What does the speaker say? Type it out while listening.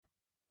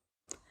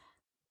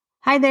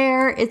Hi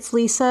there, it's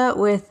Lisa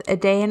with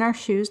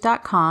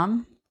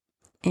adayinourshoes.com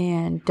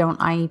and Don't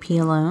IEP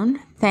Alone.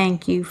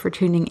 Thank you for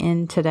tuning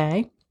in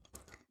today.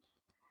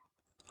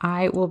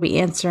 I will be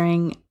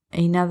answering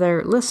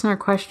another listener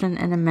question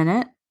in a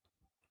minute,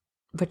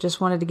 but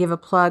just wanted to give a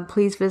plug.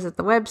 Please visit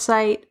the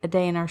website,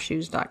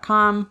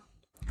 adayinourshoes.com.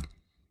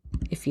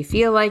 If you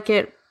feel like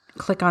it,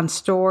 click on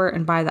store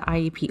and buy the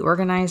IEP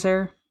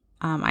organizer.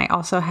 I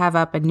also have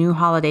up a new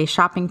holiday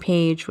shopping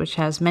page, which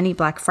has many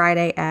Black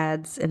Friday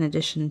ads in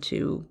addition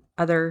to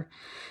other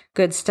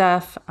good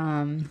stuff.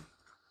 And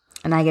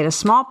I get a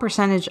small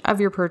percentage of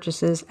your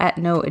purchases at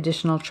no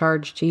additional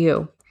charge to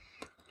you.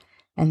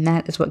 And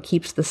that is what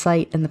keeps the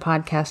site and the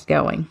podcast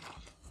going.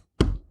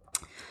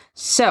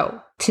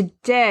 So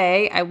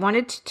today I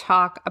wanted to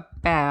talk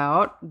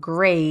about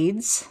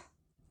grades.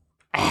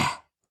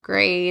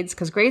 Grades,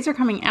 because grades are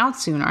coming out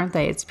soon, aren't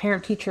they? It's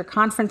parent-teacher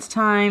conference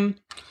time,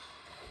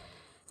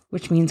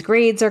 which means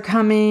grades are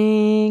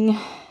coming.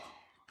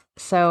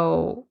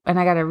 So, and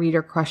I got a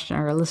reader question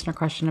or a listener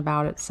question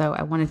about it, so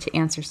I wanted to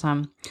answer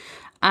some.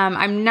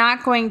 I'm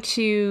not going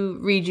to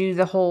read you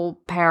the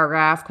whole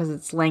paragraph because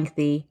it's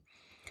lengthy.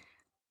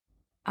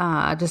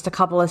 Just a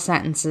couple of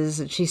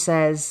sentences. She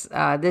says,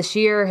 this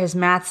year his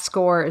math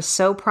score is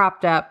so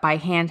propped up by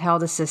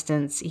handheld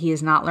assistance, he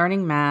is not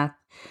learning math.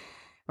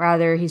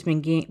 Rather, he's been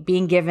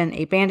being given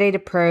a Band-Aid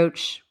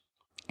approach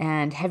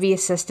and heavy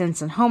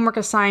assistance and homework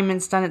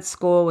assignments done at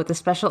school with a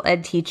special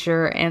ed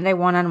teacher and a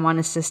one-on-one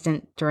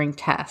assistant during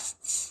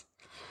tests.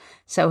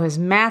 So his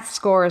math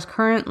score is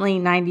currently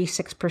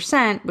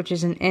 96%, which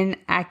is an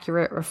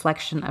inaccurate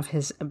reflection of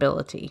his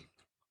ability.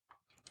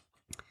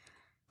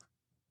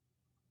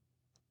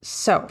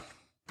 So,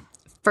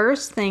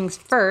 first things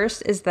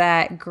first is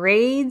that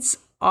grades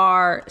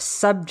are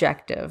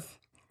subjective,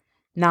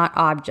 not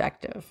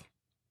objective.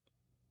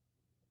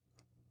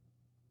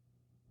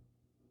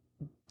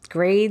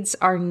 Grades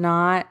are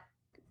not,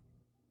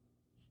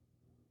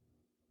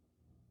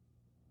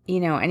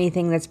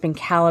 anything that's been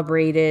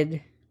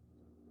calibrated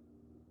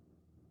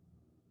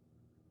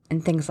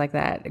and things like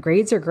that.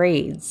 Grades are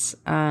grades.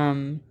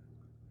 Again,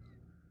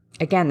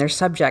 they're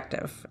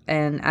subjective.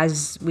 And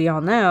as we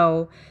all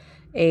know,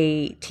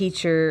 a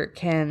teacher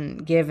can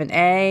give an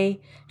A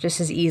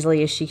just as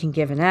easily as she can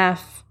give an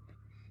F.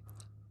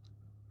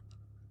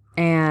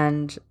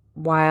 And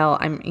while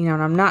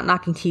I'm not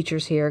knocking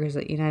teachers here because,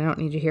 I don't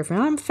need to hear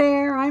from, I'm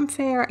fair.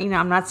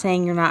 I'm not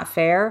saying you're not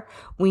fair.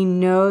 We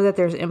know that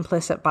there's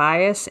implicit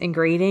bias in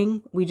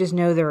grading. We just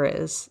know there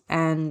is.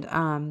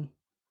 And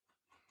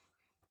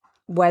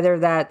whether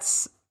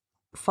that's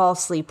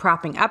falsely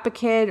propping up a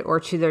kid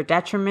or to their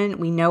detriment,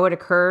 we know it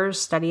occurs.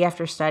 Study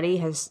after study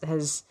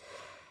has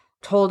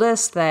told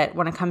us that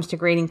when it comes to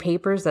grading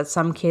papers, that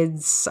some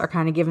kids are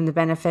kind of given the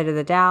benefit of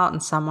the doubt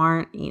and some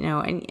aren't,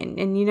 and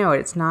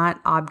it's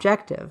not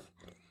objective.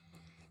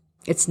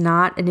 It's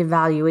not an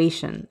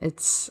evaluation.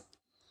 It's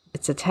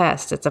a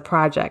test. It's a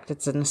project.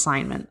 It's an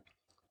assignment.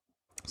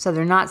 So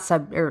they're not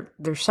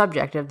they're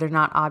subjective. They're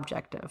not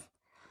objective.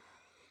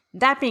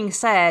 That being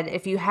said,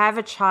 if you have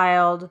a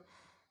child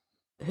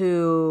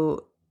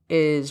who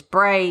is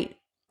bright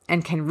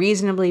and can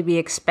reasonably be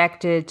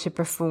expected to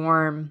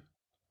perform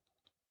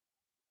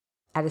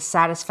at a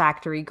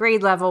satisfactory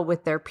grade level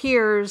with their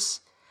peers,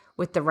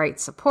 with the right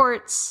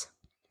supports,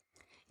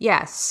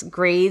 yes,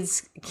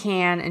 grades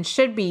can and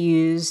should be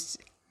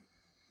used,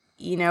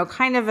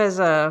 kind of as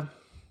a,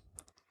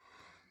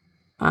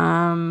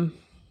 kind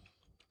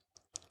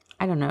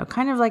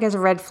of like as a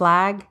red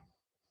flag.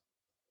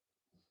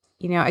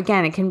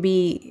 Again, it can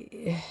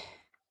be,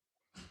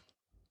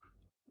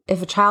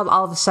 if a child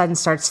all of a sudden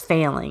starts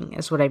failing,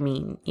 is what I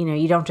mean.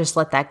 You don't just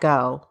let that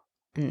go.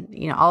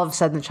 And, all of a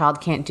sudden the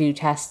child can't do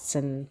tests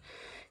and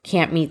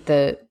can't meet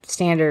the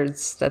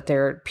standards that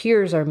their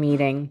peers are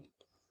meeting.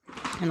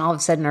 And all of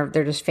a sudden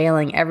they're just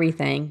failing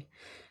everything.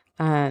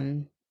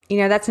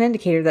 That's an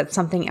indicator that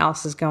something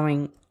else is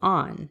going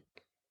on.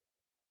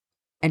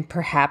 And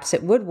perhaps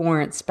it would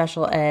warrant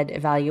special ed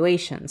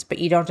evaluations. But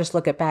you don't just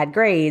look at bad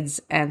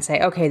grades and say,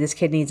 okay, this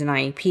kid needs an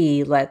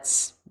IEP.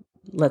 Let's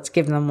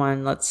give them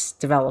one. Let's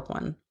develop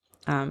one.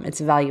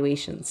 It's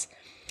evaluations.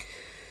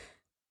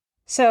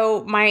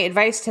 So my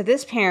advice to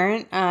this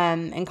parent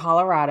in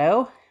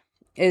Colorado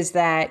is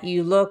that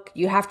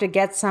you have to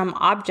get some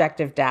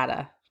objective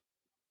data.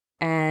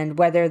 And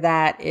whether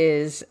that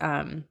is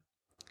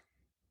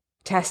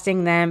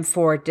testing them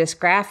for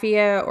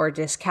dysgraphia or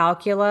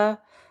dyscalculia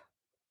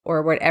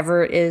or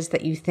whatever it is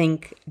that you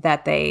think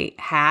that they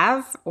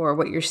have or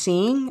what you're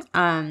seeing,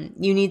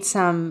 you need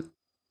some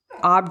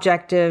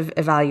objective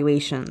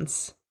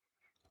evaluations,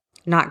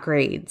 not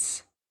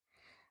grades.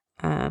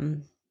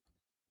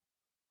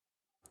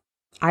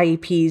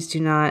 IEPs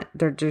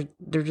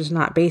they're just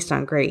not based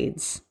on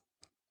grades.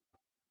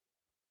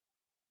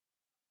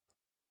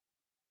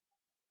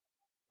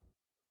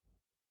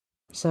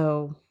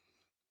 So,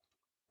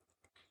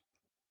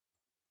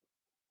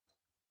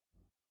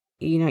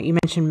 you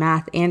mentioned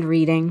math and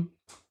reading.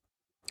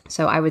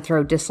 So I would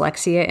throw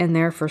dyslexia in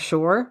there for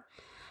sure.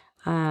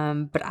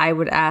 But I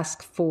would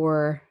ask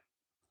for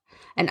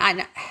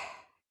And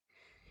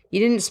you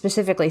didn't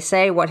specifically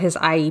say what his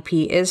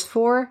IEP is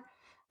for.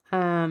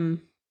 But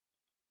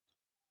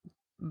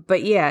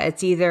yeah,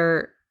 it's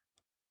either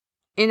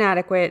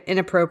inadequate,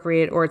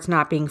 inappropriate, or it's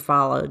not being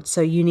followed. So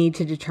you need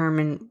to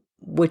determine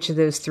which of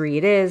those three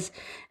it is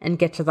and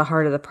get to the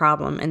heart of the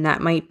problem. And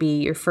that might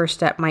be, your first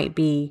step might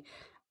be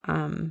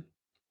some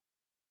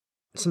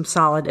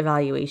solid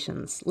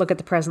evaluations. Look at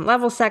the present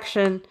level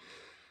section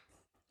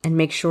and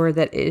make sure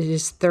that it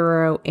is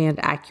thorough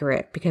and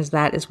accurate, because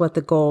that is what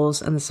the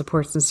goals and the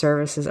supports and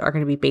services are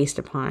going to be based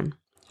upon.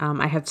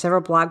 I have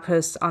several blog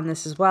posts on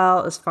this as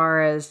well, as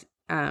far as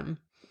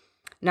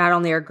not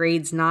only are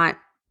grades not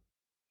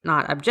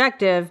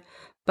objective,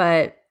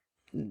 but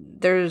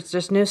there's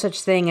just no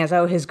such thing as,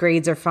 oh, his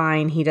grades are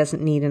fine, he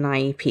doesn't need an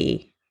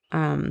IEP.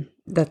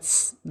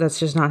 That's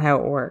just not how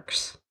it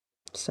works.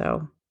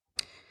 So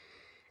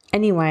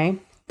anyway,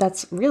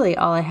 that's really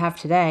all I have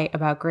today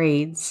about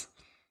grades.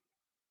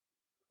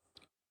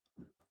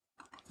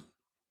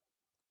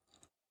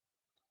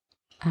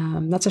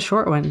 That's a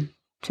short one.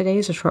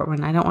 Today's a short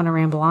one. I don't want to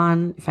ramble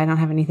on if I don't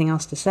have anything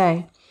else to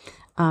say.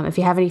 If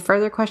you have any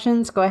further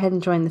questions, go ahead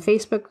and join the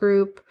Facebook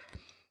group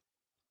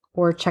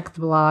or check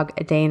the blog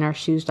at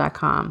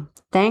dayinourshoes.com.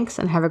 Thanks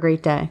and have a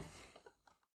great day.